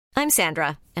I'm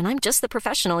Sandra, and I'm just the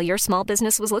professional your small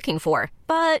business was looking for.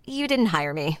 But you didn't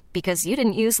hire me because you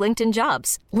didn't use LinkedIn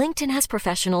Jobs. LinkedIn has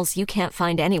professionals you can't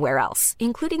find anywhere else,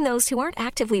 including those who aren't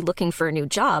actively looking for a new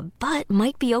job, but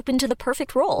might be open to the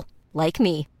perfect role, like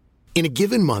me. In a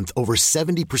given month, over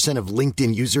 70% of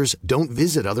LinkedIn users don't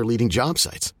visit other leading job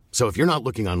sites. So if you're not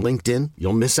looking on LinkedIn,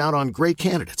 you'll miss out on great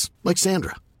candidates like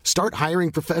Sandra. Start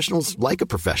hiring professionals like a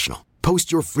professional.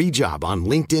 Post your free job on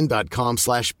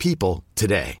linkedin.com/people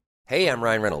today. Hey, I'm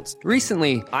Ryan Reynolds.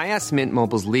 Recently, I asked Mint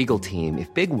Mobile's legal team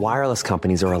if big wireless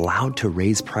companies are allowed to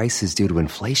raise prices due to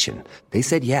inflation. They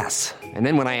said yes. And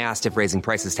then when I asked if raising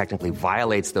prices technically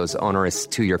violates those onerous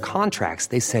 2-year contracts,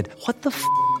 they said, "What the f***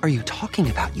 are you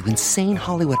talking about, you insane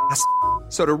Hollywood ass?"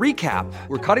 So to recap,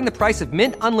 we're cutting the price of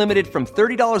Mint Unlimited from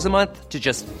 $30 a month to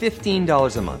just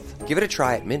 $15 a month. Give it a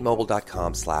try at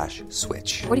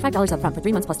mintmobile.com/switch. $45 up front for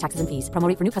 3 months plus taxes and fees. Promo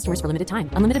rate for new customers for limited time.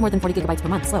 Unlimited more than 40 gigabytes per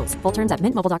month. Slows full terms at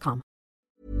mintmobile.com.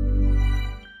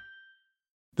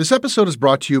 This episode is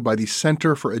brought to you by the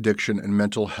Center for Addiction and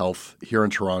Mental Health here in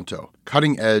Toronto.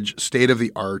 Cutting edge,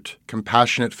 state-of-the-art,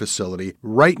 compassionate facility.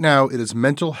 Right now, it is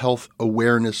Mental Health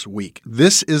Awareness Week.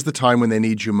 This is the time when they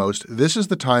need you most. This is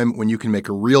the time when you can make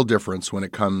a real difference when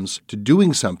it comes to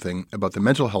doing something about the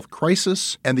mental health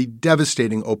crisis and the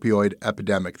devastating opioid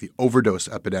epidemic, the overdose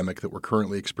epidemic that we're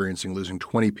currently experiencing, losing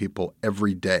 20 people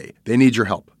every day. They need your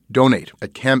help. Donate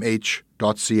at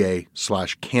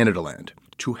camh.ca/Canadaland.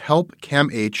 to help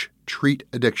CAMH treat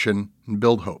addiction and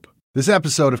build hope. This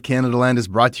episode of Canada Land is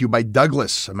brought to you by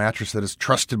Douglas, a mattress that is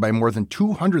trusted by more than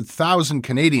 200,000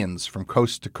 Canadians from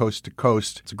coast to coast to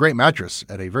coast. It's a great mattress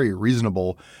at a very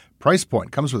reasonable price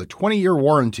point. Comes with a 20-year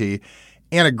warranty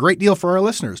and a great deal for our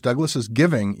listeners. Douglas is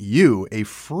giving you a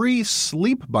free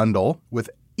sleep bundle with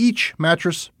each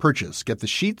mattress purchase. Get the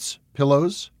sheets,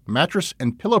 pillows, mattress,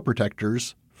 and pillow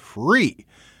protectors free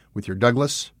with your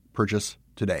Douglas purchase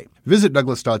today. Visit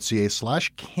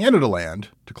douglas.ca/Canadaland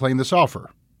to claim this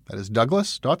offer. That is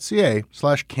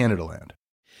douglas.ca/Canadaland.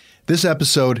 This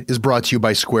episode is brought to you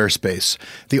by Squarespace,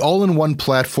 the all-in-one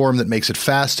platform that makes it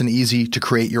fast and easy to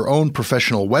create your own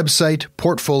professional website,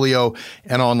 portfolio,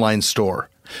 and online store.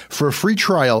 For a free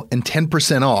trial and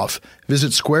 10% off,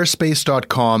 visit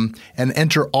squarespace.com and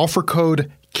enter offer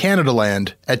code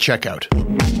CanadaLand at checkout.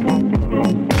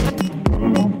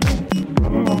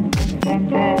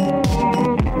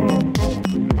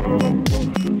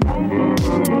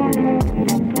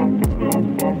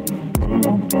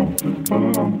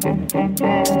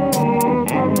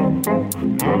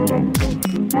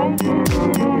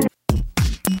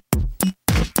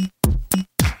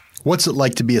 What's it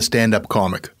like to be a stand-up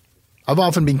comic? I've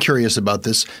often been curious about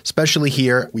this, especially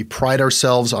here. We pride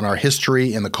ourselves on our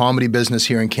history in the comedy business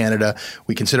here in Canada.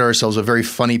 We consider ourselves a very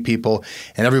funny people,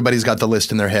 and everybody's got the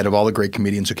list in their head of all the great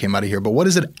comedians who came out of here. But what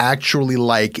is it actually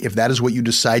like if that is what you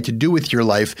decide to do with your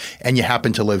life and you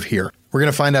happen to live here? We're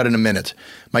going to find out in a minute.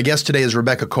 My guest today is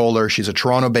Rebecca Kohler. She's a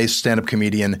Toronto-based stand-up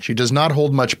comedian. She does not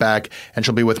hold much back, and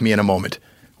she'll be with me in a moment.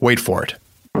 Wait for it.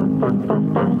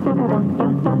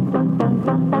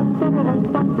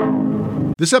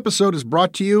 This episode is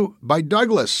brought to you by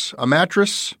Douglas, a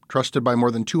mattress trusted by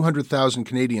more than 200,000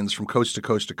 Canadians from coast to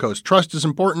coast to coast. Trust is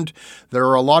important. There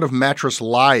are a lot of mattress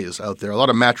lies out there, a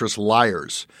lot of mattress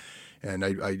liars. And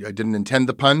I didn't intend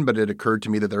the pun, but it occurred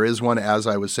to me that there is one as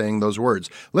I was saying those words.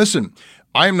 Listen,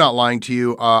 I am not lying to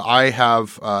you. I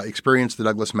have experienced the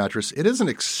Douglas mattress. It is an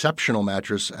exceptional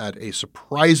mattress at a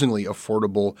surprisingly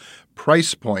affordable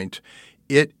price point.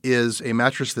 It is a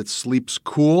mattress that sleeps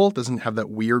cool, doesn't have that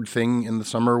weird thing in the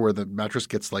summer where the mattress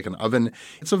gets like an oven.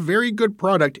 It's a very good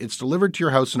product. It's delivered to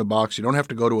your house in a box. You don't have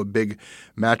to go to a big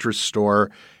mattress store.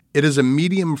 It is a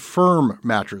medium firm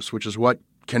mattress, which is what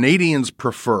Canadians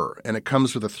prefer, and it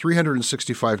comes with a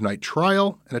 365-night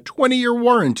trial and a 20-year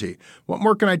warranty. What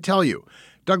more can I tell you?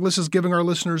 Douglas is giving our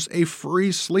listeners a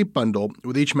free sleep bundle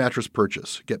with each mattress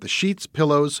purchase. Get the sheets,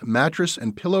 pillows, mattress,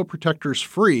 and pillow protectors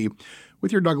free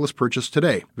with your Douglas purchase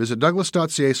today. Visit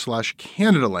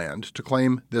douglas.ca/Canadaland to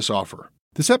claim this offer.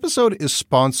 This episode is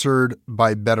sponsored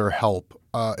by BetterHelp.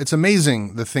 It's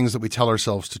amazing the things that we tell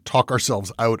ourselves to talk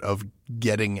ourselves out of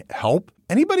getting help.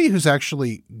 Anybody who's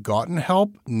actually gotten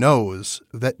help knows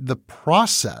that the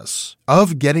process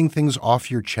of getting things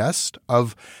off your chest,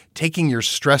 of taking your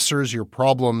stressors, your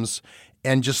problems,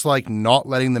 and just like not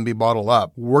letting them be bottled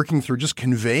up, working through just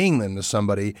conveying them to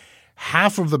somebody,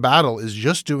 half of the battle is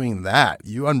just doing that.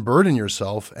 You unburden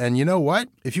yourself. And you know what?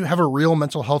 If you have a real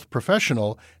mental health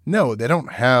professional, no, they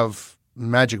don't have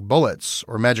magic bullets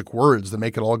or magic words that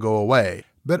make it all go away.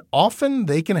 but often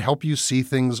they can help you see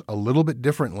things a little bit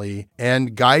differently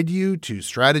and guide you to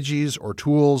strategies or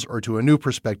tools or to a new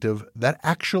perspective that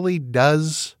actually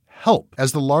does help.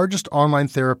 As the largest online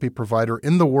therapy provider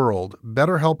in the world,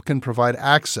 BetterHelp can provide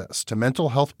access to mental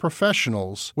health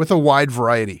professionals with a wide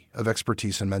variety of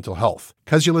expertise in mental health.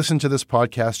 Because you listen to this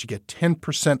podcast, you get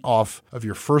 10% off of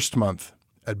your first month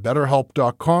at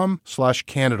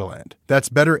betterhelp.com/Canadaland. That's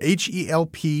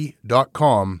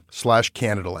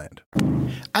betterhelp.com/Canadaland.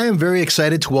 I am very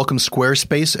excited to welcome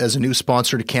Squarespace as a new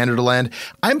sponsor to Canadaland.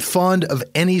 I'm fond of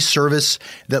any service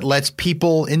that lets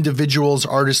people, individuals,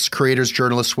 artists, creators,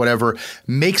 journalists, whatever,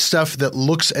 make stuff that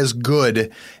looks as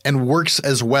good and works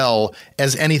as well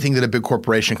as anything that a big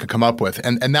corporation could come up with.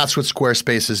 And that's what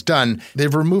Squarespace has done.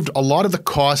 They've removed a lot of the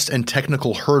cost and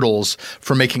technical hurdles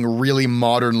for making really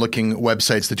modern-looking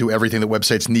websites that do everything that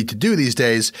websites need to do these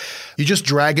days. You just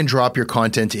drag and drop your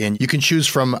content in. You can choose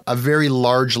from a very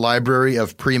large library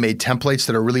of pre-made templates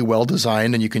that are really well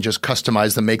designed, and you can just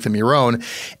customize them, make them your own.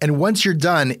 And once you're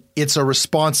done, it's a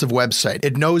responsive website.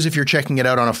 It knows if you're checking it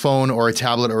out on a phone or a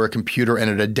tablet or a computer, and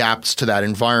it adapts to that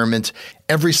environment.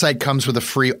 Every site comes with a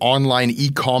free online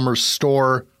e-commerce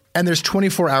store. And there's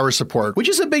 24-hour support, which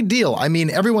is a big deal. I mean,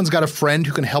 everyone's got a friend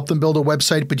who can help them build a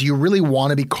website, but do you really want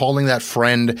to be calling that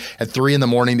friend at 3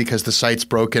 a.m. because the site's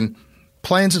broken?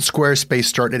 Plans at Squarespace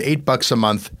start at $8 a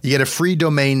month. You get a free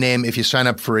domain name if you sign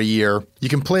up for a year. You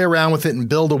can play around with it and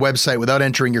build a website without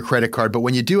entering your credit card. But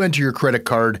when you do enter your credit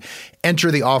card,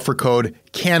 enter the offer code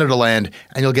CanadaLand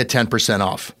and you'll get 10%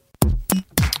 off.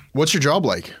 What's your job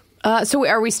like? So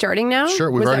are we starting now?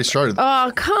 Sure, we've already started.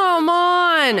 Oh, come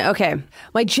on. Okay.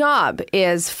 My job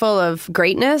is full of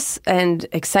greatness and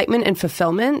excitement and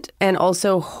fulfillment, and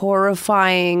also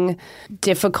horrifying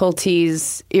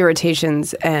difficulties,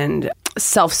 irritations, and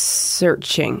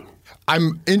self-searching.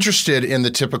 I'm interested in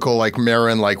the typical, like,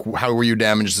 Marin, like, how were you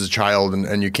damaged as a child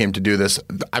and you came to do this?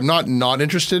 I'm not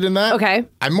interested in that. Okay.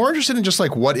 I'm more interested in just,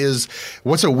 like,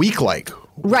 what's a week like?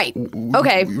 Right.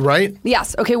 Okay. Right?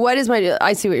 Yes. Okay.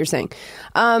 I see what you're saying.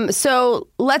 So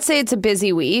let's say it's a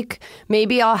busy week.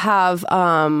 Maybe I'll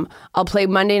play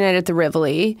Monday night at the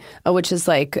Rivoli, which is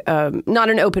like, not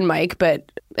an open mic,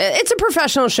 but it's a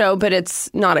professional show, but it's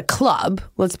not a club.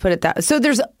 Let's put it that. So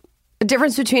there's a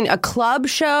difference between a club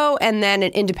show and then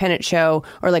an independent show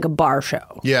or like a bar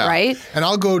show. Yeah. Right? And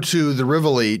I'll go to the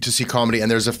Rivoli to see comedy, and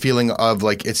there's a feeling of,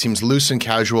 like, it seems loose and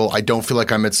casual. I don't feel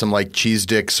like I'm at some, like, cheese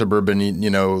dick suburban,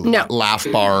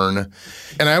 laugh barn.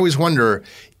 And I always wonder,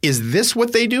 is this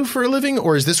what they do for a living,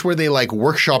 or is this where they, like,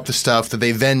 workshop the stuff that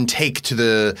they then take to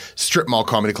the strip mall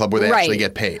comedy club where they actually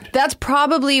get paid? That's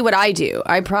probably what I do.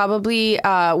 I probably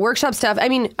workshop stuff. I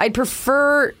mean, I'd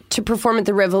prefer to perform at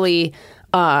the Rivoli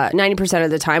 90% of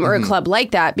the time, or a club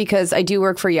like that, because I do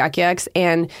work for Yuck Yucks,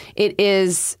 and it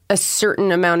is a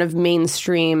certain amount of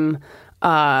mainstream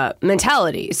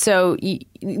mentality. So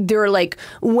there are, like,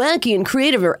 wacky and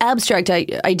creative or abstract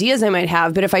ideas I might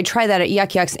have, but if I try that at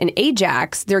Yuck Yucks and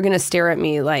Ajax, they're going to stare at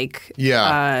me like,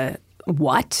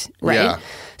 what? Right? Yeah.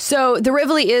 So the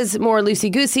Rivoli is more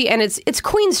loosey-goosey, and it's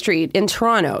Queen Street in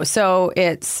Toronto, so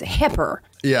it's hipper.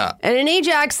 Yeah. And in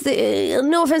Ajax,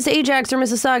 no offense to Ajax or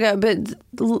Mississauga, but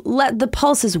the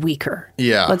pulse is weaker.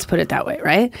 Yeah. Let's put it that way,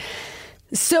 right?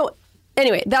 So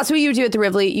anyway, that's what you would do at the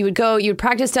Rivoli. You would go, you would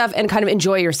practice stuff and kind of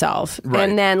enjoy yourself. Right.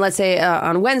 And then let's say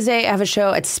on Wednesday, I have a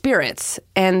show at Spirits,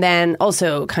 and then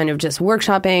also kind of just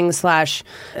workshopping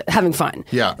 / having fun.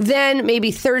 Yeah. Then maybe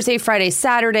Thursday, Friday,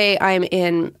 Saturday, I'm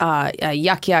in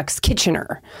Yuck Yucks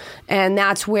Kitchener. And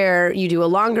that's where you do a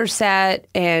longer set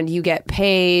and you get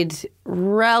paid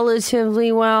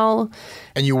relatively well.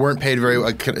 And you weren't paid very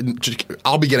well.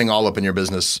 I'll be getting all up in your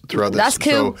business throughout this. That's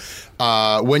cool.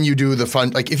 So when you do the fun,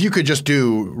 like, if you could just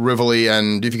do Rivoli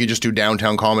and if you could just do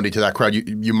downtown comedy to that crowd,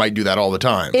 you might do that all the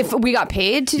time. If we got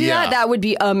paid to do that would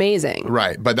be amazing.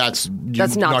 Right. But that's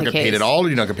not get case. paid at all, or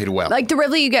you're not get paid well. Like the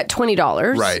Rivoli, you get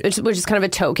 $20, right, which is kind of a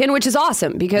token, which is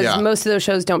awesome because most of those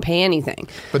shows don't pay anything.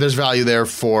 But there's value there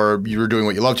for you're doing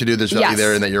what you love to do. There's value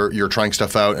there in that you're trying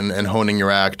stuff out and honing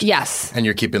your act. Yes. And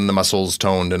you're keeping the muscles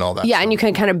toned and all that. Yeah, stuff. and you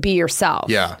can kind of be yourself.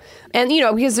 Yeah. And,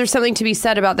 because there's something to be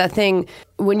said about that thing.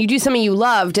 When you do something you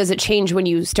love, does it change when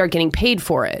you start getting paid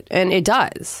for it? And it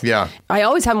does. Yeah. I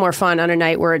always have more fun on a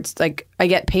night where it's like I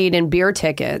get paid in beer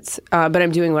tickets, but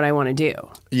I'm doing what I want to do.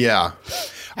 Yeah.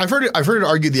 I've heard it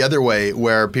argued the other way,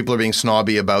 where people are being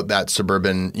snobby about that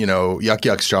suburban, Yuck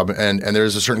Yucks job, and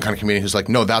there's a certain kind of comedian who's like,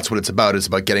 no, that's what it's about. It's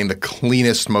about getting the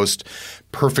cleanest, most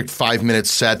perfect 5-minute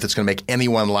set that's going to make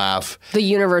anyone laugh. The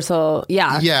universal,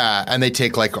 yeah, and they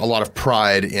take like a lot of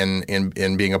pride in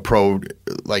being a pro.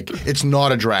 Like, it's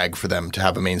not a drag for them to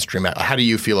have a mainstream act. How do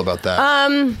you feel about that?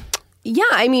 Yeah,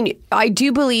 I mean, I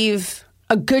do believe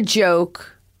a good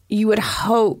joke, you would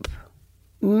hope,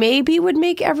 maybe would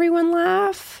make everyone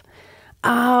laugh.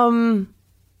 That's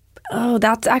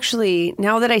actually,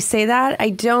 now that I say that, I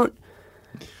don't,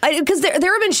 because there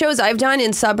have been shows I've done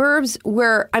in suburbs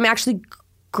where I'm actually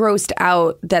grossed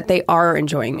out that they are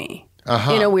enjoying me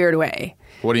in a weird way.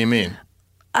 What do you mean?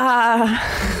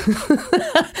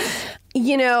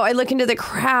 You know, I look into the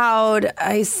crowd,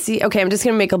 I see, okay, I'm just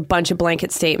going to make a bunch of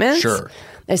blanket statements. Sure.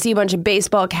 I see a bunch of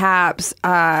baseball caps.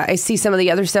 I see some of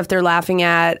the other stuff they're laughing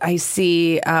at. I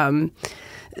see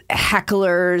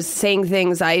hecklers saying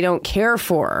things I don't care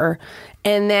for.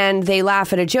 And then they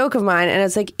laugh at a joke of mine, and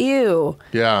it's like, ew.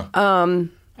 Yeah. I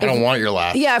don't want your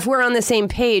laugh. Yeah, if we're on the same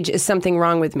page, is something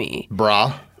wrong with me?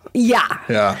 Brah. Yeah.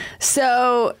 Yeah.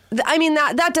 So, I mean,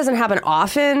 that doesn't happen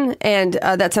often, and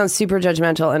that sounds super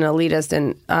judgmental and elitist.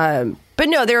 And but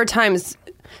no, there are times,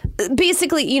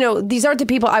 basically, you know, these aren't the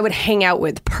people I would hang out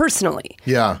with personally.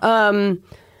 Yeah.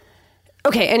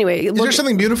 Okay, anyway. Is there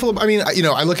something beautiful? I mean, you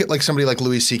know, I look at like somebody like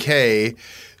Louis C.K.,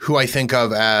 who I think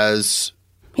of as...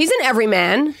 He's an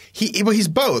everyman. Well, he's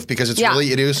both, because it's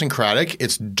really idiosyncratic.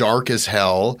 It's dark as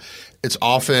hell. It's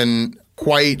often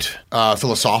quite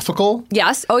philosophical.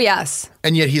 Yes. Oh, yes.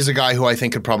 And yet he's a guy who I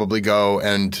think could probably go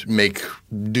and make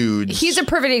dudes. He's a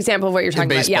perfect example of what you're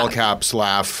talking about. Baseball caps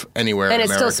laugh anywhere and in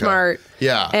it's America. Still smart.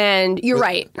 Yeah. And you're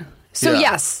right. So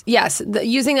yes.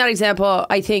 Using that example,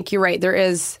 I think you're right. There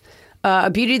is a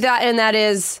beauty to that, and that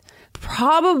is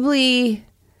probably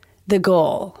the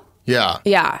goal. Yeah.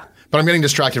 Yeah. But I'm getting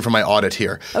distracted from my audit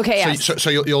here. Okay, yes. So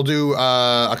you'll do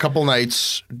a couple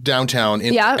nights downtown.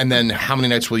 And then how many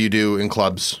nights will you do in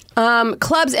clubs?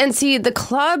 Clubs, and see, the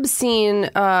club scene,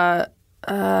 I'll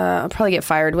probably get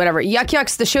fired, whatever. Yuck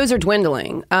Yucks, the shows are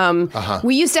dwindling.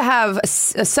 We used to have,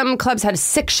 some clubs had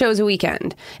 6 shows a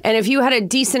weekend. And if you had a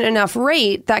decent enough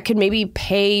rate, that could maybe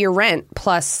pay your rent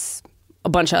plus a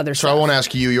bunch of other stuff. So I won't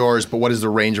ask you yours, but what is the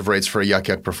range of rates for a Yuck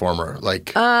Yuck performer?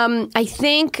 Like, I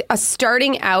think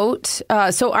starting out,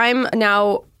 so I'm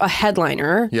now a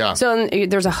headliner. Yeah. So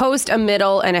there's a host, a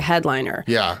middle, and a headliner.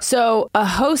 Yeah. So a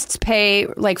host's pay,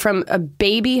 like from a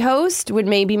baby host, would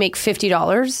maybe make $50.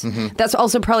 Mm-hmm. That's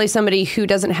also probably somebody who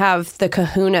doesn't have the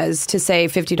kahunas to say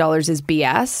 $50 is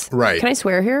BS. Right. Can I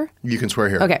swear here? You can swear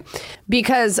here. Okay.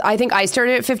 Because I think I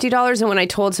started at $50, and when I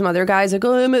told some other guys, like,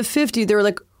 oh, I'm at 50, they were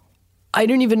like, I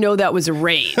didn't even know that was a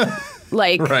rate.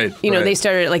 Like, they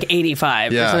started at like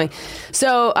 85 or something.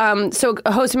 So, so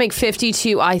a host would make 50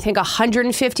 to, I think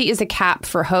 150 is the cap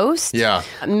for host. Yeah.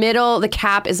 Middle, the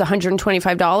cap is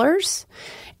 $125.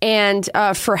 And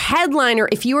for headliner,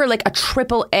 if you were like a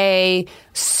AAA,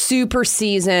 super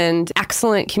seasoned,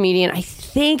 excellent comedian, I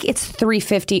think it's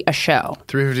 $350 a show.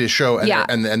 $350 a show, and, yeah.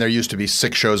 and there used to be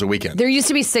 6 shows a weekend. There used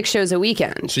to be 6 shows a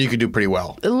weekend. So you could do pretty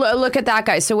well. Look at that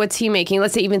guy. So what's he making?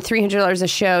 Let's say even $300 a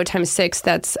show times 6,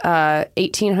 that's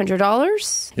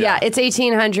 $1,800. Yeah, it's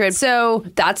 $1,800. So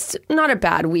that's not a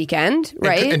bad weekend,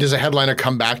 right? And does a headliner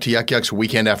come back to Yuck Yucks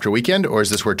weekend after weekend, or is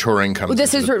this where touring comes in?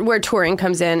 This is where touring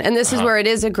comes in, and this is where it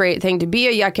is a great thing to be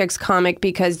a Yuck Yucks comic,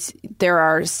 because there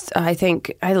are, I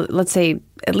think, let's say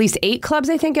at least 8 clubs,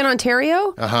 I think, in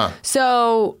Ontario.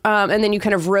 So, and then you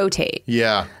kind of rotate.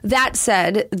 Yeah. That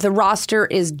said, the roster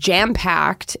is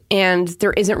jam-packed, and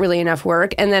there isn't really enough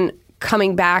work. And then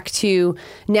coming back to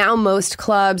now, most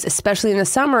clubs, especially in the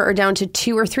summer, are down to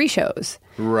 2 or 3 shows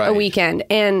a weekend.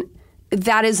 And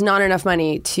that is not enough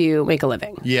money to make a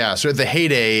living. Yeah. So at the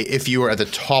heyday, if you were at the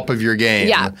top of your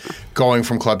game, going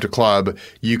from club to club,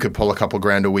 you could pull a couple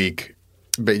grand a week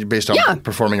based on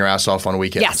performing your ass off on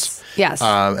weekends. Yes.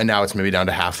 And now it's maybe down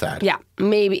to half that. Yeah.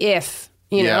 Maybe if,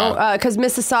 you know, because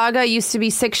Mississauga used to be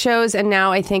 6 shows, and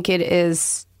now I think it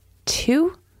is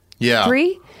 2? Yeah.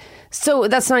 3? So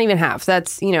that's not even half.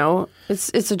 That's, you know,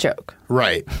 it's a joke.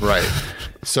 Right.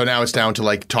 So now it's down to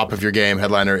like top of your game.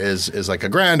 Headliner is like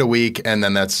 $1,000 a week, and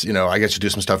then that's, you know, I guess you do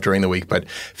some stuff during the week, but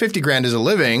 $50,000 is a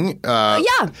living.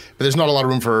 But there's not a lot of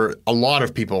room for a lot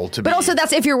of people to. But also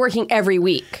that's if you're working every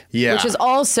week, which is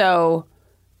also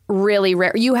really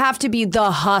rare. You have to be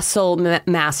the hustle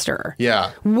master.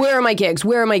 Yeah. Where are my gigs?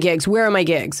 Where are my gigs? Where are my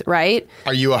gigs? Right?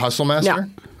 Are you a hustle master?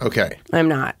 No. Okay. I'm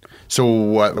not. So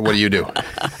what do you do?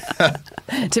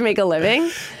 To make a living?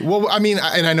 Well, I mean,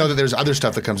 and I know that there's other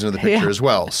stuff that comes into the picture as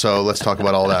well. So let's talk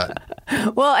about all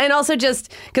that. Well, and also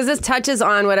just because this touches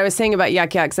on what I was saying about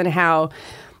Yuck Yucks and how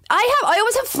I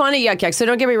always have fun at Yuck Yucks. So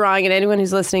don't get me wrong, and anyone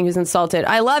who's listening who's insulted,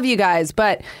 I love you guys,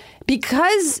 but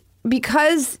because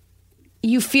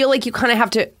you feel like you kind of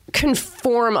have to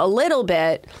conform a little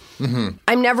bit,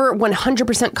 I'm never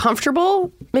 100%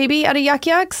 comfortable, maybe, at a Yuck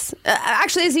Yucks.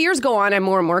 Actually, as the years go on, I'm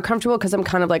more and more comfortable because I'm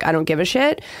kind of like, I don't give a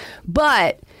shit.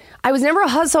 But I was never a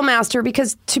hustle master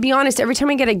because, to be honest, every time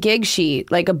I get a gig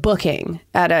sheet, like a booking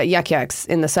at a Yuck Yucks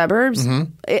in the suburbs,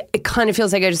 it kind of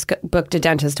feels like I just booked a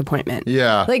dentist appointment.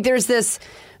 Yeah. Like there's this...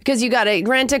 Because you got to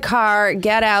rent a car,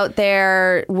 get out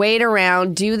there, wait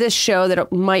around, do this show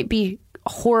that might be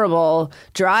horrible,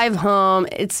 drive home.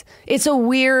 It's a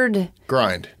weird...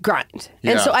 Grind.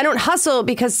 And so I don't hustle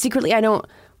because secretly I don't...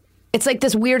 It's like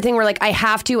this weird thing where like I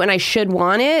have to and I should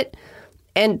want it.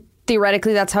 And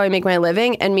theoretically that's how I make my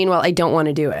living. And meanwhile, I don't want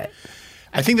to do it.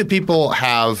 I think that people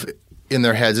have... in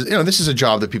their heads, this is a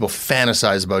job that people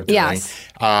fantasize about doing. Yes.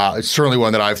 It's certainly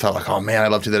one that I've thought like, oh man,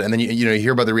 I'd love to do that. And then you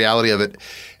hear about the reality of it.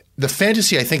 The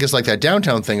fantasy, I think, is like that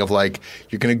downtown thing of like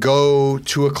you're going to go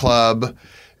to a club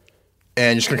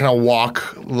and you're just going to kind of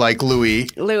walk like Louis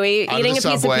eating a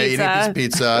subway, eating a piece of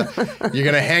pizza. You're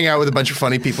going to hang out with a bunch of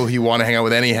funny people who you want to hang out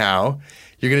with anyhow.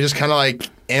 You're going to just kind of like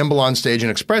amble on stage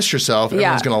and express yourself.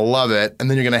 Everyone's going to love it. And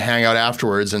then you're going to hang out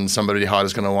afterwards and somebody hot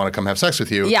is going to want to come have sex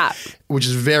with you. Yeah. Which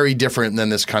is very different than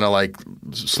this kind of like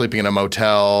sleeping in a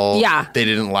motel. Yeah. They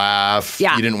didn't laugh.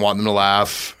 Yeah. You didn't want them to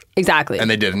laugh. Exactly. And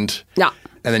they didn't. No.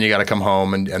 And then you got to come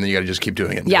home and then you got to just keep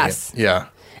doing it. Yes. Yeah.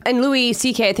 And Louis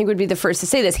C.K., I think, would be the first to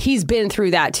say this. He's been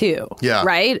through that too. Yeah.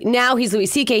 Right? Now he's Louis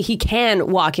C.K. He can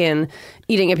walk in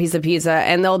eating a piece of pizza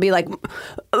and they'll be like,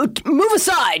 move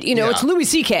aside. It's Louis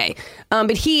C.K.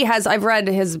 But I've read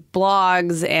his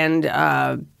blogs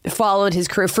and followed his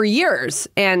career for years.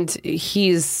 And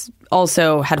he's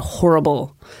also had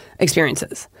horrible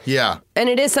experiences. Yeah. And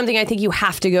it is something I think you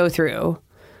have to go through,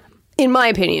 in my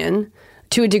opinion,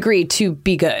 to a degree to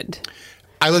be good.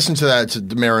 I listened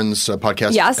to Maron's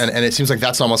podcast. Yes. And it seems like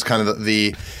that's almost kind of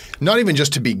the not even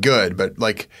just to be good, but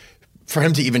like for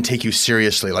him to even take you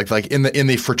seriously. Like in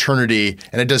the fraternity,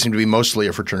 and it does seem to be mostly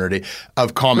a fraternity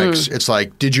of comics, it's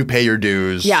like, did you pay your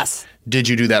dues? Yes. Did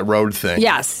you do that road thing?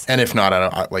 Yes. And if not,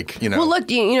 Well, look,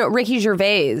 Ricky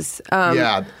Gervais.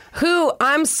 Who,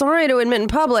 I'm sorry to admit in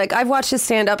public, I've watched his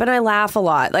stand-up and I laugh a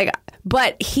lot.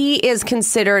 But he is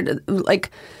considered,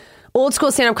 old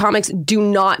school stand-up comics do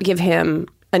not give him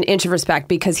an inch of respect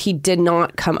because he did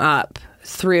not come up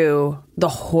through the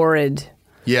horrid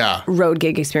road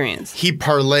gig experience. He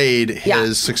parlayed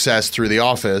his success through The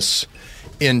Office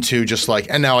into just like,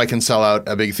 and now I can sell out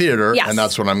a big theater, and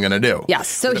that's what I'm going to do. Yes,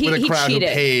 so with a crowd cheated.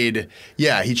 Who paid,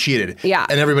 he cheated. Yeah.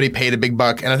 And everybody paid a big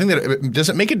buck. And I think that, does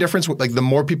it make a difference? Like the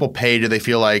more people pay, do they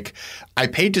feel like, I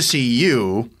paid to see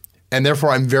you, and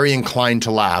therefore I'm very inclined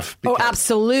to laugh? Oh,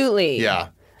 absolutely. Yeah.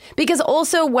 Because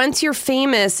also, once you're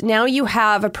famous, now you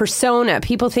have a persona.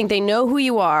 People think they know who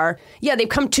you are. Yeah, they've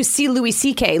come to see Louis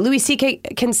C.K. Louis C.K.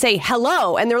 can say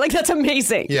hello, and they're like, that's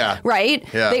amazing. Yeah. Right?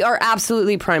 Yeah. They are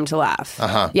absolutely primed to laugh.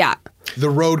 Uh-huh. Yeah. The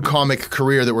road comic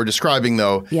career that we're describing,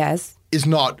 though, is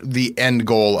not the end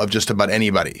goal of just about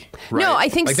anybody. Right? No, I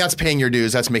think... Like, that's paying your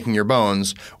dues, that's making your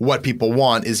bones. What people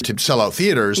want is to sell out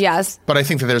theaters. Yes. But I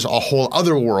think that there's a whole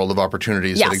other world of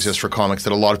opportunities that exist for comics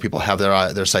that a lot of people have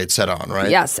their sights set on,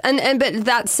 right? Yes. And but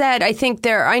that said, I think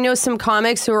I know some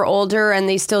comics who are older and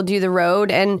they still do the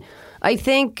road, and I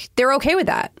think they're okay with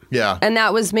that. Yeah. And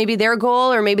that was maybe their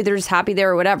goal, or maybe they're just happy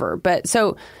there or whatever. But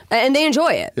and they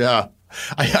enjoy it. Yeah.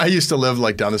 I used to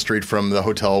live down the street from the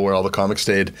hotel where all the comics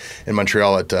stayed in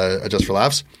Montreal at Just for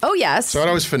Laughs. Oh, yes. So I'd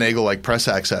always finagle press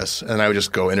access, and I would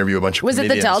just go interview a bunch of comedians.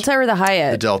 Was it the Delta or the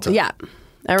Hyatt? The Delta. Yeah.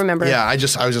 I remember. Yeah, I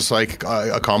was just like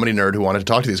a comedy nerd who wanted to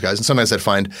talk to these guys, and sometimes I'd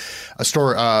find a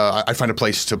story. I'd find a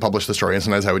place to publish the story, and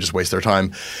sometimes I would just waste their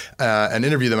time and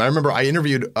interview them. I remember I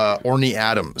interviewed Orny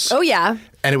Adams. Oh yeah.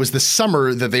 And it was the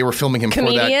summer that they were filming him for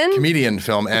that comedian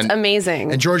film. And it's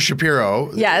amazing. And George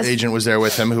Shapiro, the agent, was there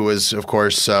with him, who was, of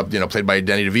course, played by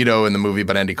Danny DeVito in the movie,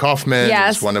 but Andy Kaufman.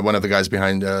 Yes. Was one of the guys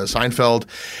behind Seinfeld.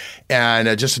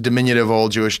 And just a diminutive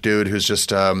old Jewish dude who's just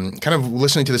kind of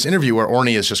listening to this interview where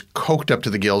Orny is just coked up to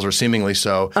the gills, or seemingly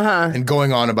so, and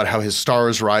going on about how his star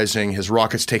is rising, his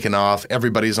rocket's taken off,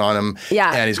 everybody's on him,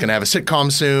 and he's going to have a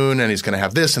sitcom soon, and he's going to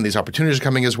have this, and these opportunities are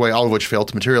coming his way, all of which failed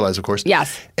to materialize, of course.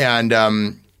 Yes. And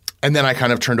then I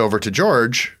kind of turned over to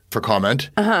George for comment,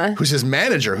 who's his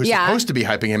manager, who's supposed to be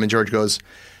hyping him, and George goes,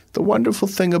 "The wonderful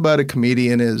thing about a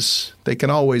comedian is they can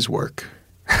always work."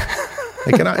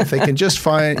 If they can just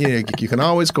find, you can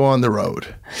always go on the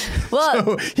road. Well,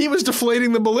 so he was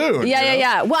deflating the balloon.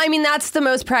 Yeah. Well, I mean, that's the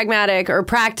most pragmatic or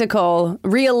practical,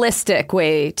 realistic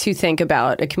way to think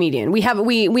about a comedian. We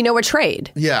know a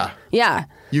trade. Yeah. Yeah.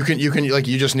 You can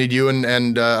you just need you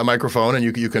and a microphone, and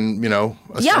you can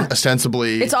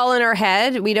ostensibly. It's all in our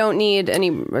head. We don't need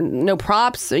no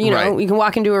props. You can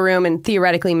walk into a room and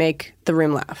theoretically make the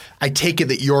room laugh. I take it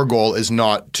that your goal is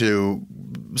not to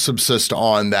subsist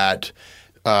on that.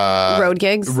 Road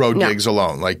gigs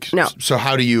alone. No. So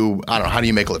how do you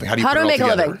make a living? How do I make a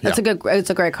living? Yeah. It's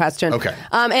a great question. Okay.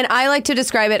 And I like to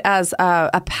describe it as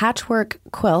a patchwork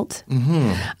quilt.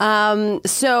 Mm-hmm.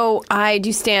 So I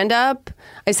do stand up.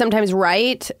 I sometimes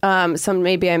write.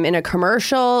 Maybe I'm in a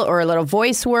commercial or a little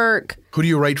voice work. Who do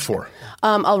you write for?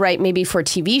 I'll write maybe for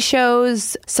TV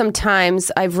shows.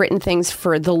 Sometimes I've written things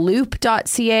for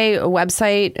theloop.ca, a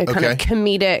website, a kind of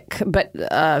comedic but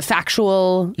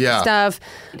factual stuff.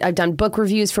 I've done book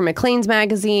reviews for Maclean's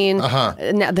magazine,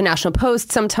 the National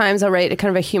Post. Sometimes I'll write a kind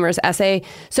of a humorous essay.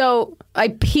 So I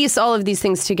piece all of these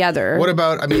things together. What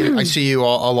about, I see you a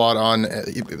lot on,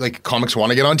 comics want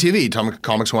to get on TV.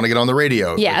 Comics want to get on the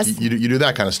radio. Yes. You do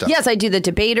that kind of stuff. Yes, I do the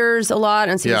debaters a lot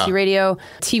on CBC Radio.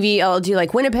 TV, I'll do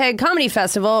Winnipeg Comedy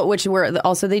Festival,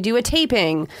 they do a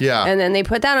taping. Yeah. And then they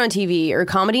put that on TV, or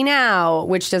Comedy Now,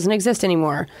 which doesn't exist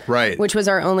anymore. Right. Which was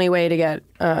our only way to get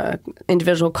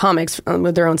individual comics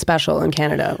with their own special in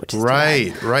Canada. Which is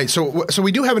right. So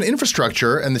we do have an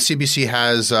infrastructure, and the CBC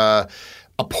has a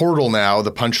portal now,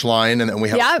 the Punchline, and then we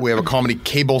have a comedy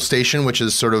cable station, which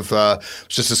is sort of was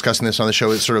just discussing this on the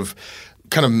show. It's sort of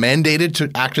kind of mandated to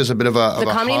act as a bit of a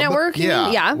Comedy hub. Network.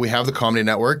 Yeah, we have the Comedy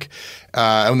Network,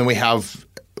 and then we have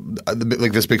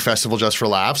this big festival Just for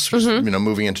Laughs,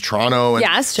 moving into Toronto.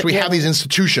 And so we have these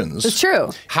institutions. It's true.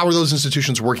 How are those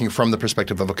institutions working from the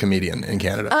perspective of a comedian in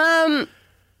Canada?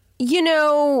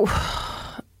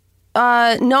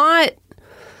 Not.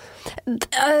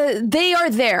 They are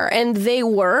there, and they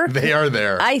were. They are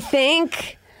there. I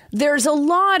think there's a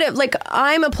lot of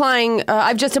I'm applying.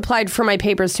 I've just applied for my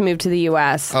papers to move to the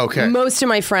U.S. Okay. Most of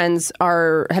my friends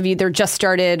have either just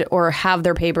started or have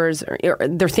their papers, or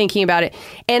they're thinking about it.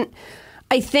 And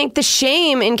I think the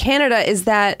shame in Canada is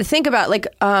that, think about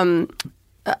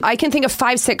I can think of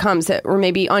 5 sitcoms that were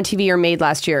maybe on TV or made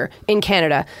last year in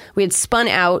Canada. We had Spun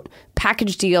Out,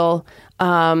 Package Deal,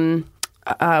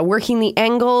 Working the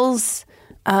Engels,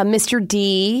 Mr.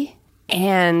 D,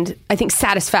 and I think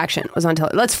Satisfaction was on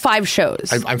television. That's 5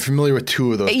 shows. I'm familiar with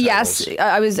 2 of those titles.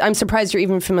 Yes, I'm surprised you're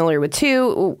even familiar with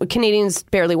 2. Canadians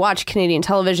barely watch Canadian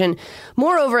television.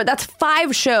 Moreover, that's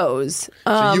 5 shows.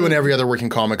 So you and every other working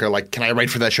comic are like, can I write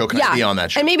for that show? Can I be on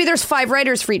that show? And maybe there's 5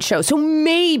 writers for each show. So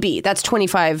maybe that's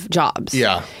 25 jobs.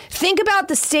 Yeah. Think about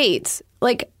the States.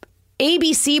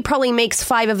 ABC probably makes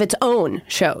 5 of its own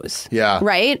shows. Yeah.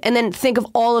 Right? And then think of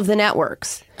all of the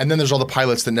networks. And then there's all the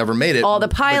pilots that never made it. All the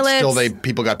pilots. But still,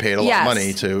 people got paid a lot of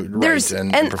money to write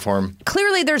and perform.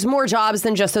 Clearly, there's more jobs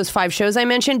than just those 5 shows I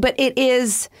mentioned, but it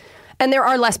is, and there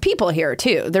are less people here,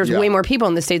 too. There's way more people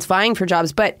in the States vying for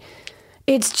jobs, but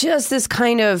it's just this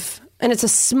kind of, and it's a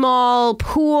small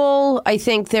pool. I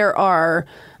think there are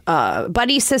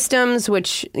buddy systems,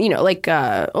 which,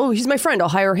 he's my friend, I'll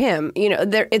hire him.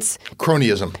 It's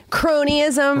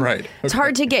cronyism. Right. Okay. It's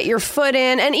hard to get your foot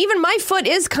in. And even my foot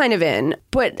is kind of in,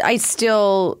 but I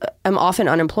still am often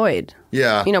unemployed.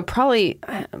 Yeah. Probably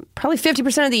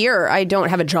 50% of the year I don't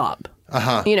have a job.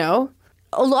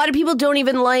 A lot of people don't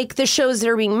even like the shows that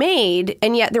are being made,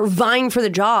 and yet they're vying for the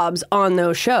jobs on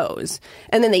those shows.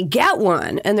 And then they get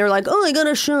one, and they're like, I got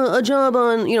a job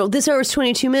on, this hour's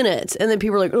 22 minutes. And then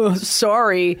people are like, oh,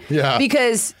 sorry. Yeah.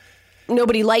 Because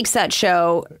nobody likes that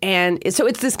show. And so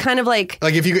it's this kind of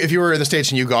if you were in the States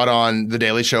and you got on The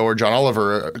Daily Show or John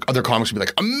Oliver, other comics would be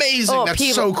like, amazing,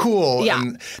 that's so cool. Yeah.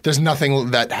 And there's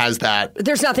nothing that has that.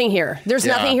 There's nothing here. There's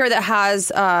nothing here that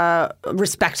has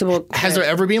respectable. Has there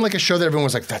ever been a show that everyone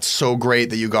was like, that's so great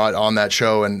that you got on that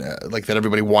show, and that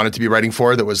everybody wanted to be writing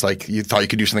for, that was you thought you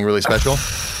could do something really special?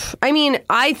 I mean,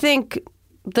 I think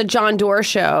the John Doerr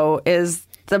Show is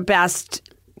the best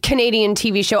Canadian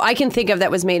TV show I can think of that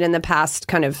was made in the past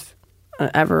kind of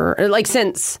ever,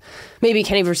 since maybe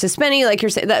Kenny versus Spenny, like you're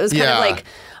saying. That was kind of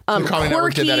the Comedy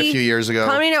Network did that a few years ago.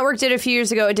 Comedy Network did a few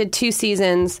years ago. It did 2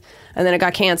 seasons, and then it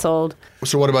got canceled.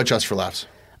 So what about Just for Laughs?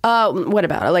 What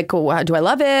about it? Do I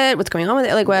love it? What's going on with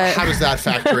it? What? How does that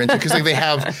factor into? Because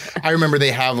I remember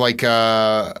they have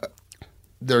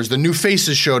there's the New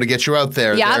Faces show to get you out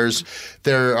there. Yep.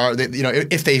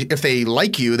 If they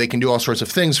like you, they can do all sorts of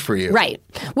things for you. Right.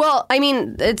 Well, I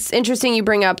mean, it's interesting you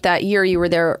bring up that year you were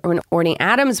there when Orny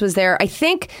Adams was there. I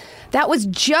think that was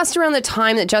just around the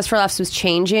time that Just for Laughs was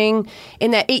changing,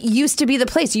 in that it used to be the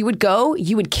place. You would go,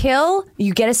 you would kill,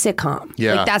 you get a sitcom.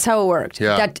 Yeah. Like, that's how it worked.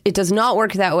 Yeah. It does not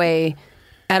work that way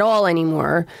at all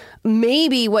anymore.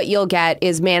 Maybe what you'll get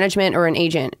is management or an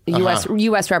agent,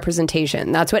 U.S.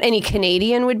 representation. That's what any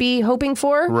Canadian would be hoping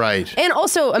for. Right. And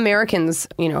also Americans,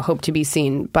 hope to be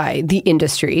seen by the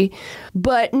industry.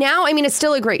 But now, I mean, it's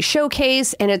still a great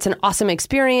showcase and it's an awesome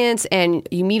experience and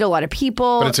you meet a lot of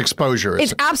people. But it's exposure.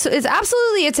 It's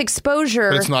absolutely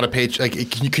exposure. But it's not a page. Like,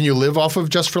 can you live off of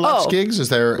Just for Laughs gigs? Is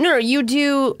there? No, you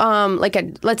do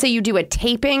let's say you do a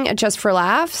taping at Just for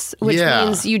Laughs, which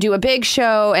means you do a big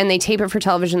show and they tape it for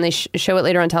television. They show it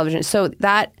later on television. So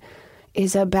that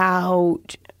is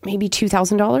about maybe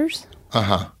 $2,000.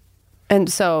 And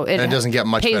so it doesn't get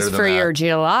much pays better than for that. your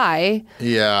July.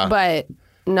 Yeah. But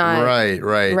not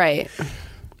Right.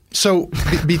 So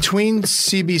between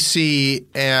CBC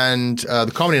and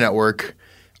the Comedy Network,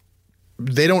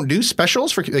 they don't do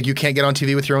specials for you can't get on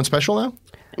TV with your own special now?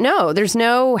 No, there's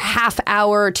no half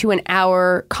hour to an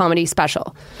hour comedy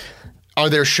special. Are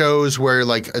there shows where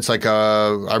it's like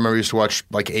I remember I used to watch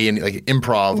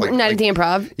improv, Night at the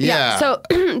Improv. Yeah. So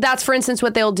that's, for instance,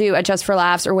 what they'll do at Just for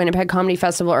Laughs or Winnipeg Comedy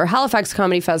Festival or Halifax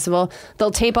Comedy Festival.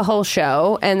 They'll tape a whole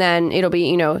show and then it'll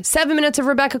be 7 minutes of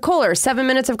Rebecca Kohler, 7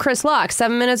 minutes of Chris Locke,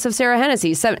 7 minutes of Sarah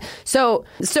Hennessy. So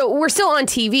we're still on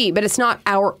TV, but it's not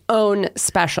our own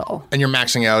special. And you're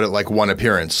maxing out at one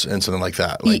appearance and something like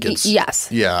that.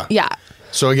 Yes. Yeah. Yeah.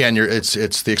 So again,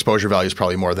 it's the exposure value is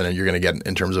probably more than you're going to get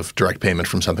in terms of direct payment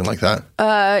from something like that.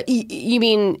 You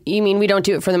mean we don't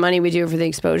do it for the money, we do it for the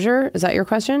exposure? Is that your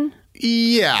question?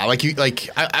 Yeah,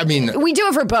 I mean, we do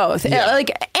it for both. Yeah.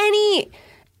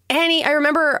 I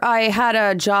remember I had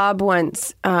a job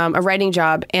once, a writing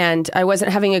job, and I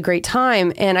wasn't having a great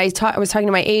time. And I was talking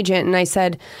to my agent, and I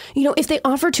said, if they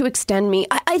offer to extend me,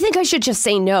 I think I should just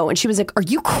say no. And she was like, "Are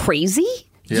you crazy?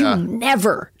 Yeah. You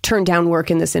never turn down work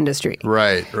in this industry."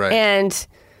 Right. And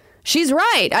she's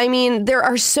right. I mean, there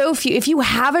are so few. If you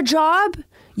have a job,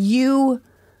 you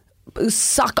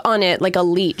suck on it like a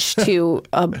leech to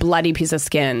a bloody piece of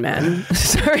skin, man.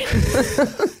 Sorry.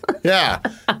 Yeah,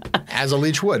 as a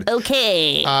leech would.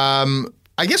 Okay.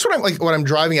 I guess what I'm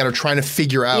driving at or trying to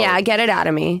figure out. Yeah, get it out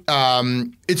of me.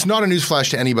 It's not a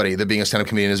newsflash to anybody that being a stand-up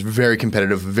comedian is very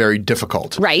competitive, very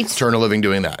difficult. Right. To earn a living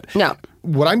doing that. No.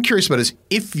 What I'm curious about is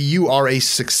if you are a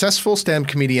successful stand-up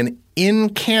comedian in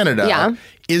Canada,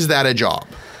 is that a job?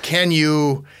 Can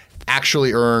you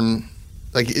actually earn?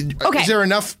 Is there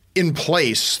enough in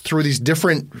place through these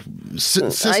different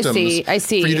systems I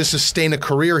see. for you to sustain a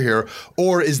career here?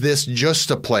 Or is this just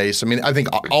a place? I mean, I think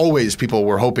always people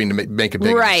were hoping to make it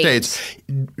big in the States.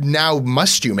 Now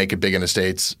must you make it big in the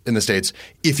States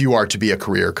if you are to be a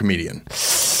career comedian?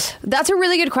 That's a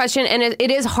really good question, and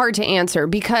it is hard to answer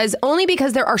because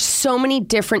there are so many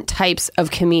different types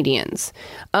of comedians.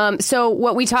 So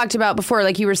what we talked about before,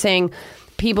 like you were saying,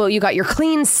 people, you got your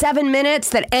clean 7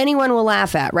 minutes that anyone will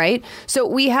laugh at, right? So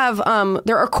we have,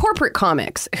 there are corporate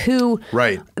comics who...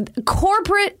 Right.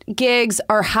 Corporate gigs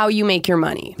are how you make your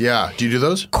money. Yeah. Do you do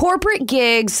those? Corporate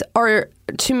gigs are,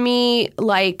 to me,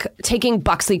 like taking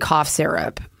Buxley cough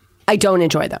syrup. I don't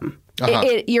enjoy them.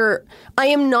 I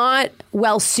am not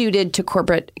well suited to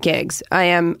corporate gigs. I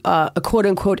am a quote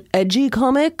unquote edgy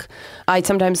comic. I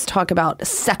sometimes talk about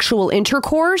sexual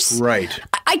intercourse. Right.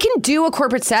 I can do a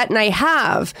corporate set, and I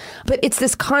have, but it's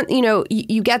this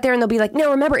you get there and they'll be like, no,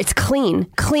 remember, it's clean,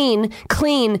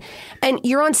 and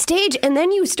you're on stage, and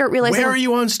then you start realizing, where are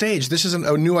you on stage? This isn't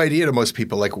a new idea to most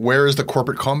people. Like, where is the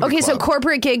corporate comedy club? So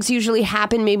corporate gigs usually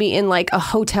happen maybe in like a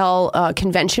hotel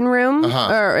convention room,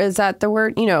 or is that the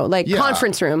word?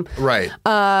 Conference room. Right.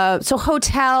 So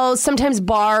hotels, sometimes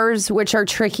bars, which are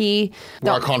tricky.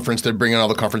 Bar conference, they're bringing all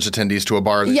the conference attendees to a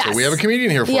bar. And they say, we have a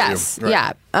comedian here for you.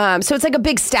 Right. Yeah. So it's like a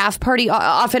big staff party.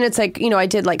 Often it's like, I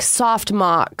did like Soft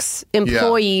Mock's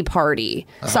employee party,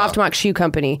 Soft Mock Shoe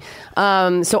Company.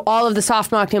 So all of the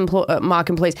Soft Mock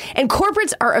employees. And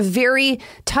corporates are a very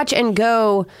touch and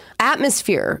go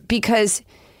atmosphere because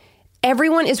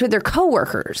everyone is with their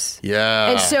coworkers.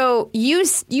 Yeah. And so you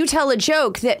tell a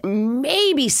joke that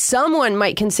maybe someone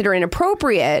might consider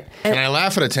inappropriate. Can I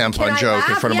laugh at a tampon joke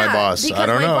in front of my boss? I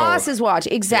don't know. My boss is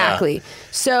watching. Exactly. Yeah.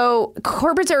 So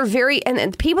corporates are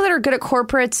and people that are good at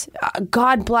corporates,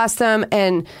 God bless them.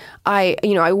 And I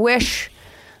wish,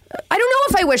 I don't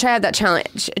know if I wish I had that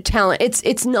talent.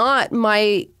 It's not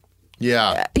my...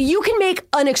 Yeah. You can make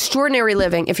an extraordinary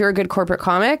living if you're a good corporate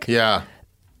comic. Yeah.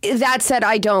 That said,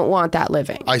 I don't want that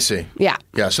living. I see. Yeah.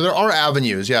 Yeah. So there are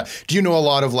avenues. Yeah. Do you know a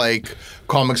lot of like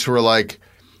comics who are like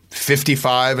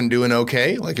 55 and doing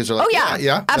okay? Like, is there like,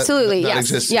 yeah, absolutely. That yes.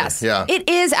 exists. Yes. Yeah. It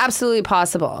is absolutely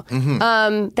possible.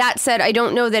 That said, I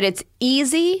don't know that it's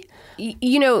easy.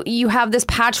 You know, you have this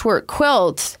patchwork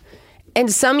quilt,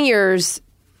 and some years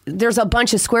there's a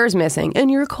bunch of squares missing,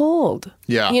 and you're cold.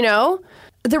 Yeah. You know?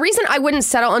 The reason I wouldn't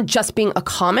settle on just being a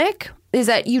comic is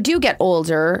that you do get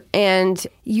older and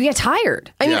you get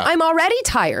tired. I mean, I'm already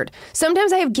tired.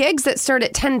 Sometimes I have gigs that start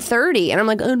at 10:30 and I'm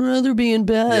like, I'd rather be in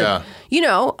bed. Yeah. You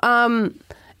know, and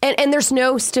there's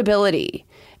no stability.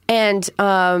 And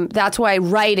that's why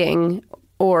writing,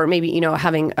 or maybe, you know,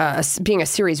 having being a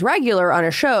series regular on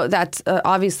a show, that's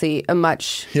obviously a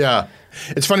much... Yeah.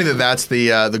 It's funny that that's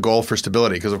the goal for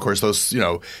stability, because of course those, you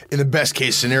know, in the best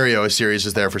case scenario, a series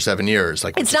is there for 7 years.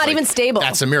 Like, it's not even stable.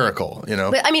 That's a miracle, you know.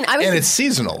 But, I mean, and it's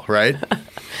seasonal, right?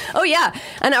 Oh yeah,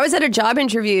 and I was at a job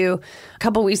interview a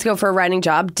couple weeks ago for a writing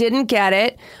job. Didn't get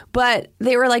it, but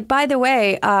they were like, by the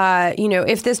way, you know,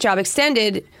 if this job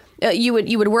extended, you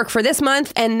would work for this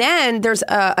month, and then there's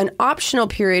an optional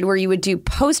period where you would do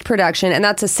post-production, and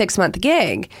that's a 6-month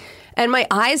gig. And my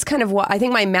eyes kind of, I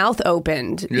think my mouth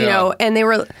opened, you know, and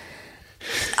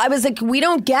I was like, we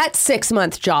don't get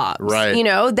 6-month jobs. Right. You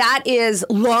know, that is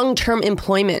long-term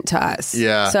employment to us.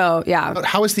 Yeah. So, yeah. But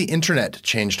how has the internet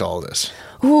changed all this?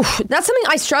 Ooh, that's something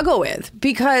I struggle with,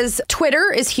 because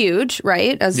Twitter is huge,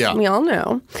 right? As we all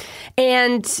know.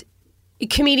 And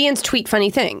comedians tweet funny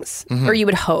things, or you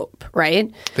would hope, right?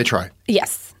 They try.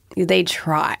 Yes. They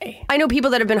try. I know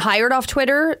people that have been hired off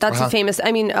Twitter. That's a famous,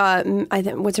 I mean,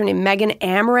 what's her name? Megan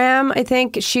Amram, I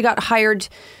think. She got hired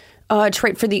to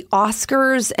write for the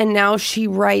Oscars, and now she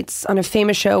writes on a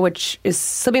famous show, which is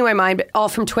slipping my mind, but all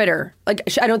from Twitter. Like,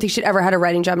 I don't think she'd ever had a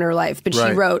writing job in her life, but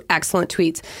she wrote excellent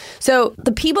tweets. So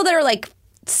the people that are like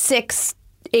 6,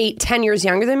 8, 10 years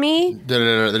younger than me,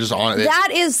 they're just on it. That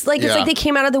is like, it's like they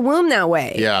came out of the womb that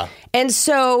way. Yeah. And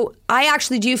so I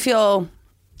actually do feel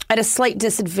at a slight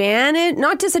disadvantage,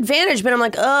 not disadvantage, but I'm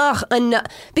like, ugh, enough.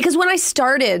 Because when I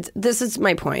started, this is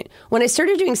my point. When I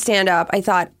started doing stand-up, I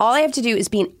thought all I have to do is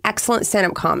be an excellent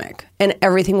stand-up comic and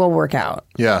everything will work out.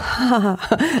 Yeah.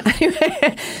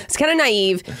 It's kind of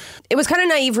naive. It was kind of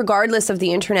naive regardless of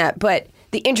the internet, but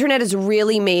the internet has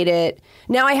really made it.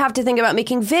 Now I have to think about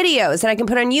making videos that I can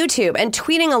put on YouTube and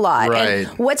tweeting a lot. Right. And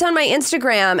what's on my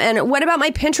Instagram and what about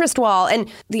my Pinterest wall? And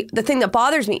the thing that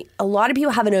bothers me, a lot of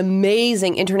people have an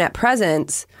amazing internet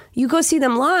presence. You go see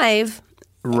them live.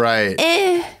 Right.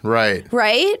 Right.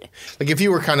 Right? Like if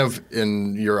you were kind of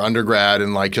in your undergrad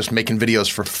and like just making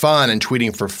videos for fun and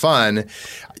tweeting for fun,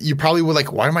 you probably would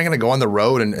like, why am I going to go on the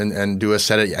road and do a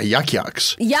set at Yuck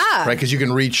Yucks? Yeah. Right? Because you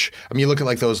can reach, I mean, you look at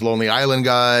like those Lonely Island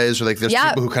guys, or like there's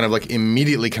people who kind of like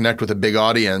immediately connect with a big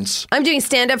audience. I'm doing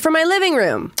stand-up from my living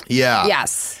room. Yeah.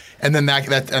 Yes. And then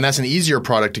that's an easier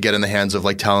product to get in the hands of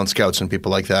like talent scouts and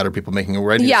people like that, or people making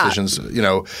writing decisions. You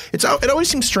know, it always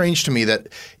seems strange to me that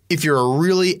if you're a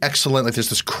really excellent, like there's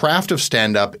this craft of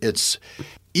stand-up, it's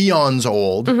eons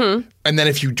old, and then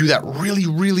if you do that really,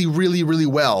 really, really, really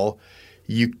well,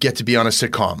 you get to be on a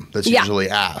sitcom that's usually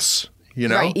ass. You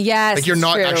know? Right. Yes, like you're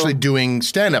not true. actually doing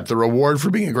stand-up. The reward for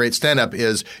being a great stand-up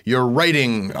is you're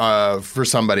writing for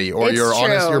somebody, or It's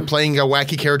you're playing a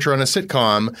wacky character on a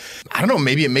sitcom. I don't know,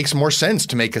 maybe it makes more sense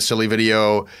to make a silly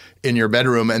video in your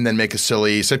bedroom and then make a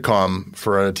silly sitcom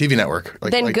for a TV network.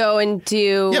 Then go and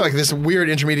do... Yeah, like this weird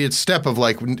intermediate step of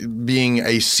like being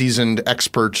a seasoned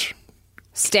expert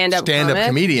stand-up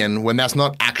comedian, when that's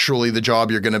not actually the job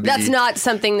you're going to be. That's not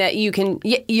something that you can...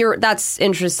 That's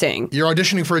interesting. You're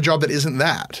auditioning for a job that isn't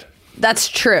that. That's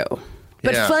true.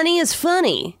 But funny is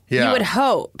funny. Yeah. You would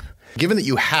hope. Given that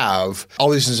you have all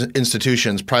these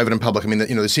institutions, private and public, I mean, the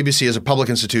CBC is a public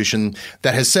institution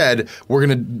that has said we're going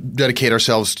to dedicate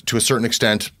ourselves to a certain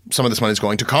extent. Some of this money is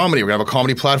going to comedy. We're going to have a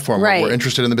comedy platform. Right. We're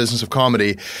interested in the business of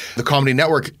comedy. The Comedy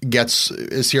Network gets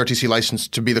a CRTC license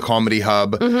to be the comedy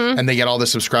hub, and they get all the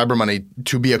subscriber money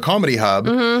to be a comedy hub.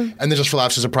 And then Just for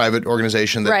Laughs is a private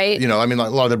organization that, right. you know, I mean, a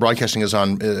lot of their broadcasting is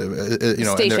on,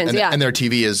 stations, and their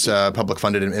TV is public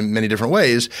funded in many different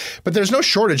ways. But there's no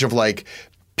shortage of like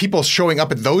people showing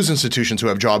up at those institutions who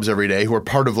have jobs every day, who are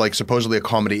part of like supposedly a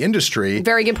comedy industry.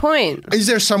 Very good point. Is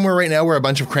there somewhere right now where a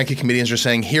bunch of cranky comedians are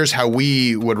saying, here's how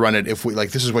we would run it if we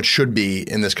like, this is what should be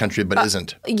in this country, but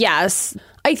isn't? Yes.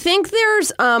 I think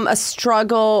there's a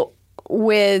struggle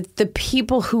with the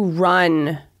people who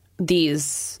run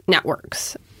these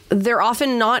networks. They're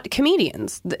often not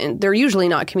comedians. They're usually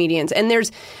not comedians. And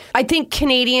I think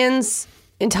Canadians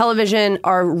in television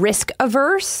are risk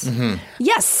averse.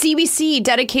 Yes, CBC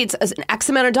dedicates an X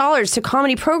amount of dollars to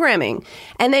comedy programming.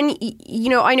 And then,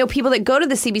 I know people that go to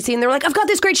the CBC and they're like, I've got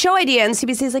this great show idea. And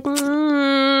CBC is like,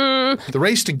 The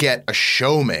race to get a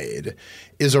show made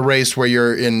is a race where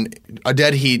you're in a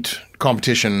dead heat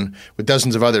competition with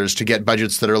dozens of others to get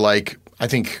budgets that are like, I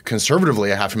think conservatively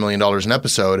 $500,000 an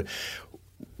episode.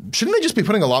 Shouldn't they just be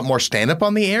putting a lot more stand-up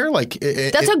on the air?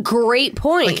 That's a great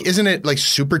point. Isn't it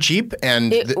super cheap?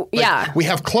 And we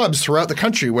have clubs throughout the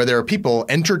country where there are people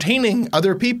entertaining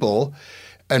other people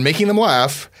and making them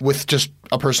laugh with just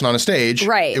a person on a stage.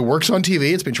 Right. It works on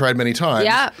TV. It's been tried many times.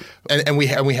 Yeah. And we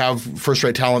have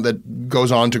first-rate talent that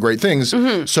goes on to great things.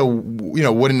 So,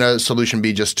 wouldn't a solution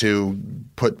be just to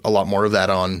put a lot more of that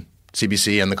on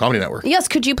CBC and the Comedy Network? Yes,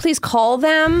 could you please call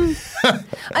them?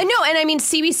 I know, and I mean,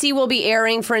 CBC will be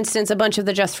airing, for instance, a bunch of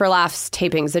the Just for Laughs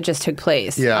tapings that just took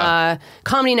place. Yeah.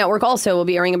 Comedy Network also will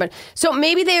be airing a bunch. So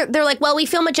maybe they're like, well, we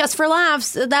film it Just for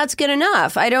Laughs. That's good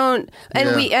enough.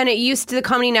 The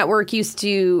Comedy Network used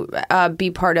to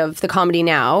be part of the Comedy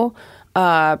Now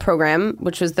program,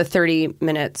 which was the 30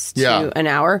 minutes to an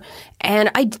hour,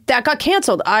 and that got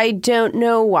canceled. I don't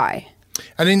know why.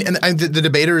 I mean, and the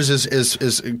debaters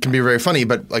can be very funny,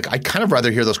 but I kind of rather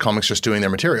hear those comics just doing their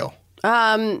material.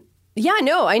 Yeah,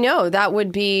 no, I know. That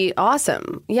would be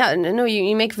awesome. Yeah, no,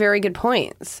 you make very good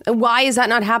points. Why is that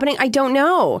not happening? I don't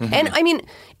know. And I mean,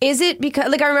 is it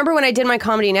because, I remember when I did my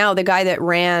Comedy Now, the guy that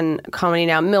ran Comedy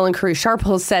Now, Millen Carew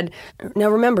Sharple, said, now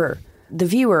remember, the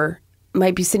viewer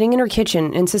might be sitting in her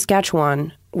kitchen in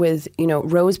Saskatchewan with,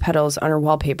 rose petals on her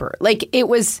wallpaper. It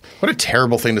was... What a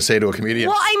terrible thing to say to a comedian.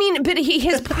 Well, I mean, but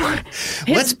his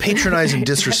Let's patronize and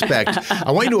disrespect.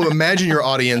 I want you to imagine your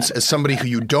audience as somebody who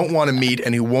you don't want to meet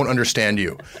and who won't understand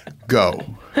you. Go.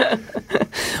 Well,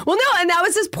 no, and that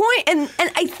was his point. And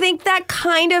I think that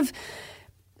kind of...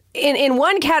 In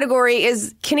one category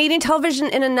is Canadian television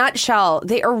in a nutshell.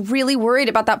 They are really worried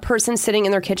about that person sitting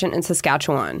in their kitchen in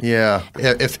Saskatchewan. Yeah.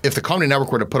 If the Comedy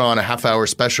Network were to put on a half-hour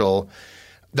special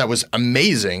that was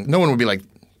amazing, no one would be like,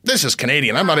 this is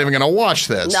Canadian. I'm not even going to watch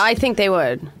this. No, I think they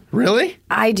would. Really?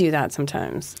 I do that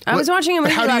sometimes. I was watching a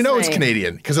movie last night. How do you know it's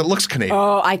Canadian? Because it looks Canadian.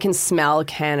 Oh, I can smell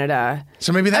Canada.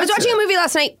 So maybe that's I was watching a movie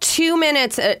last night. 2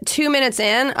 minutes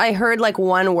in, I heard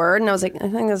one word, and I was like, I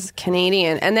think this is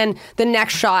Canadian. And then the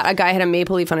next shot, a guy had a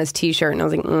maple leaf on his T-shirt, and I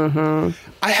was like,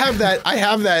 I have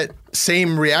that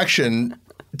same reaction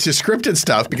to scripted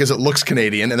stuff because it looks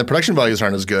Canadian and the production values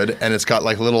aren't as good and it's got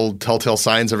little telltale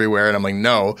signs everywhere and I'm like,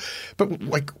 no. But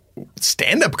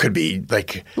stand-up could be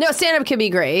No, stand-up could be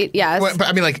great, yes. But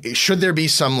I mean, should there be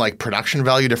some production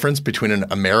value difference between an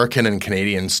American and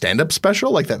Canadian stand-up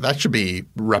special? That should be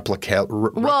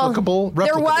replicable.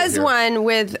 There was one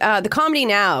with the Comedy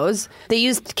Nows. They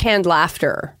used canned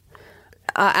laughter.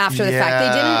 After the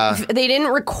fact, they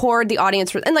didn't record the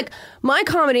audience, and my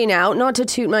Comedy Now, not to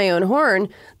toot my own horn,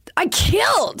 I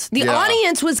killed. The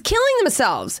audience was killing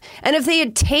themselves, and if they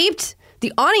had taped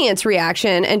the audience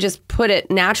reaction and just put it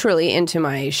naturally into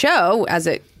my show as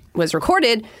it was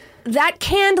recorded, that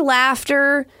canned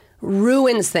laughter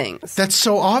ruins things. That's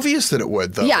so obvious that it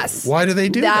would, though. Yes. Why do they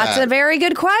do that? That's a very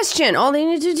good question. All they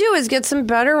need to do is get some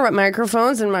better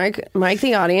microphones and mic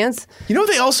the audience. You know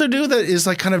what they also do that is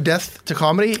kind of death to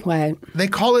comedy? What? They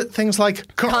call it things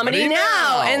like Comedy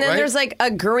Now. And then there's a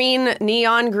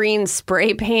neon green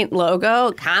spray paint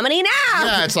logo. Comedy Now.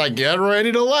 Yeah, it's get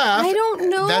ready to laugh. I don't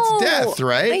know. That's death,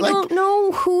 right? I don't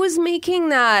know who is making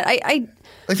that. I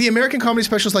the American comedy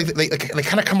specials, they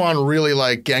kind of come on really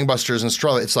gangbusters and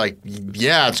straw. It's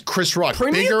it's Chris Rock.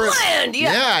 Premium Blend,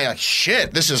 yeah.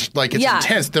 Shit, this is it's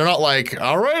intense. They're not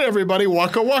all right, everybody,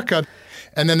 waka waka.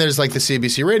 And then there's the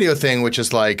CBC radio thing, which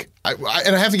is and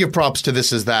I have to give props to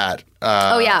This Is That.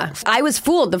 I was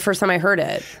fooled the first time I heard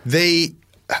it. They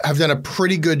have done a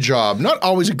pretty good job, not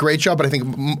always a great job, but I think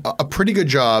a pretty good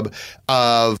job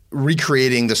of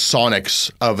recreating the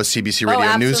sonics of a CBC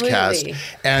radio newscast.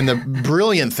 And the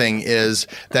brilliant thing is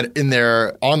that in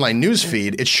their online news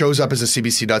feed, it shows up as a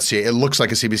CBC.ca. It looks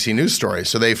like a CBC news story.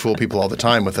 So they fool people all the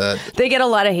time with it. They get a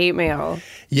lot of hate mail.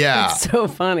 Yeah. It's so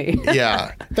funny.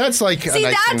 Yeah. That's a nice thing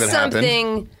that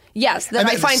happened. Yes, that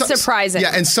I find surprising.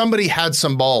 Yeah, and somebody had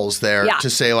some balls there to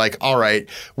say all right,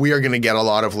 we are going to get a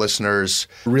lot of listeners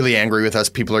really angry with us.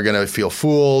 People are going to feel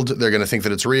fooled. They're going to think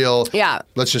that it's real. Yeah.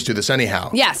 Let's just do this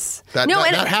anyhow. Yes. That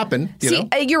happened.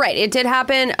 You're right. It did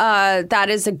happen. That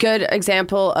is a good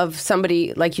example of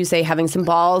somebody, like you say, having some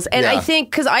balls. And I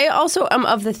think, because I also am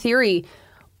of the theory,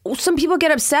 some people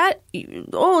get upset.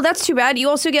 Oh, that's too bad.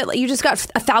 You just got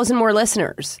 1,000 more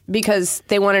listeners because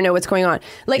they want to know what's going on.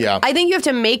 Like, I think you have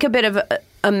to make a bit of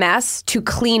a mess to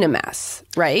clean a mess,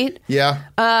 right? Yeah.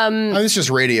 I mean, it's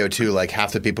just radio too. Like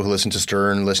half the people who listen to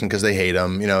Stern listen because they hate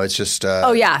him. You know, it's just.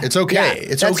 Oh yeah. It's okay. Yeah,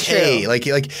 it's okay. True.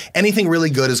 Like anything really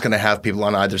good is going to have people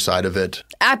on either side of it.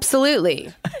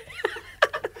 Absolutely.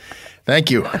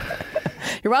 Thank you.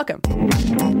 You're welcome.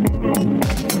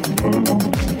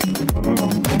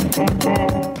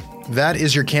 That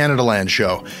is your Canadaland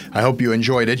show. I hope you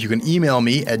enjoyed it. You can email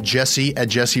me at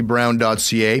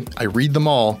jesse@jessebrown.ca. I read them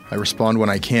all. I respond when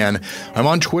I can. I'm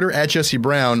on Twitter at Jesse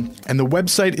Brown, and the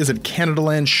website is at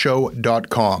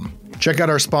CanadaLandShow.com. Check out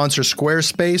our sponsor,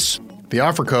 Squarespace. The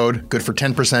offer code, good for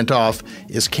 10% off,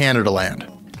 is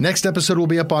Canadaland. Next episode will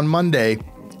be up on Monday.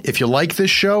 If you like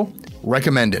this show,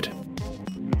 recommend it.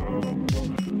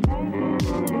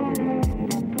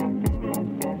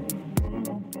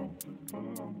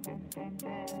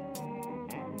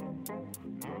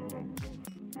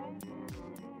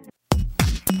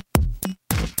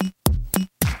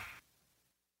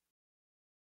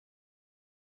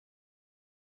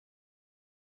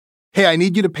 Hey, I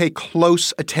need you to pay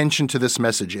close attention to this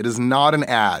message. It is not an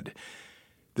ad.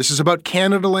 This is about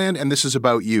Canadaland, and this is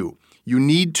about you. You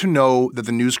need to know that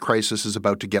the news crisis is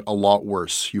about to get a lot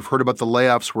worse. You've heard about the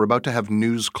layoffs. We're about to have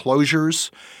news closures,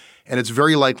 and it's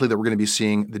very likely that we're going to be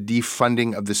seeing the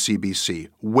defunding of the CBC.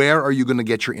 Where are you going to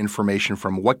get your information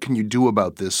from? What can you do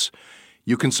about this?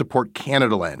 You can support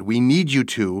Canadaland. We need you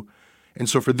to. And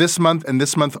so for this month and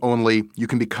this month only, you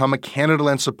can become a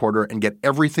Canadaland supporter and get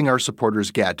everything our supporters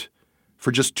get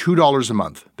for just $2 a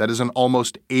month. That is an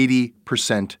almost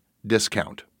 80%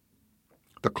 discount.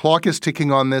 The clock is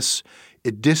ticking on this.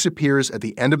 It disappears at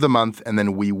the end of the month, and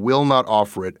then we will not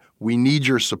offer it. We need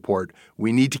your support.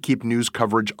 We need to keep news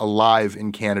coverage alive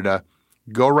in Canada.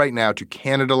 Go right now to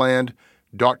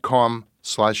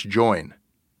canadaland.com/join.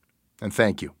 And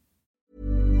thank you.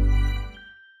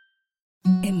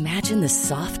 Imagine the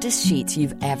softest sheets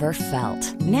you've ever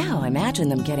felt. Now imagine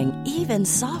them getting even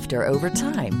softer over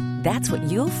time. That's what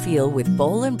you'll feel with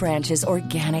Boll & Branch's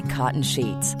organic cotton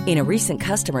sheets. In a recent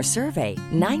customer survey,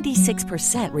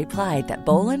 96% replied that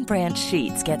Boll & Branch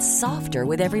sheets get softer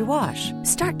with every wash.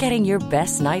 Start getting your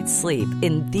best night's sleep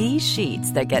in these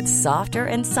sheets that get softer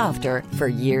and softer for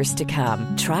years to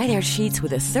come. Try their sheets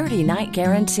with a 30-night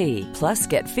guarantee. Plus,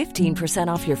 get 15%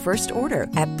 off your first order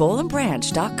at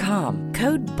bollandbranch.com.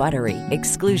 Code BUTTERY.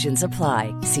 Exclusions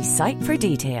apply. See site for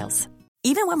details.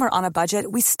 Even when we're on a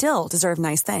budget, we still deserve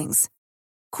nice things.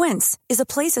 Quince is a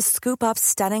place to scoop up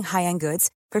stunning high-end goods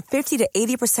for 50 to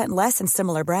 80% less than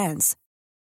similar brands.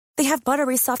 They have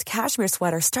buttery soft cashmere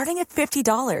sweaters starting at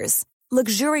 $50,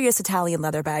 luxurious Italian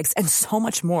leather bags, and so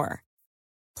much more.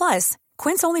 Plus,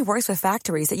 Quince only works with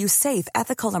factories that use safe,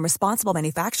 ethical, and responsible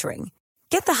manufacturing.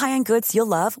 Get the high-end goods you'll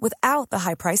love without the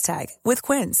high price tag with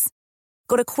Quince.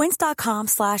 Go to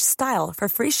quince.com/style for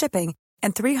free shipping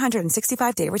and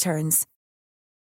 365-day returns.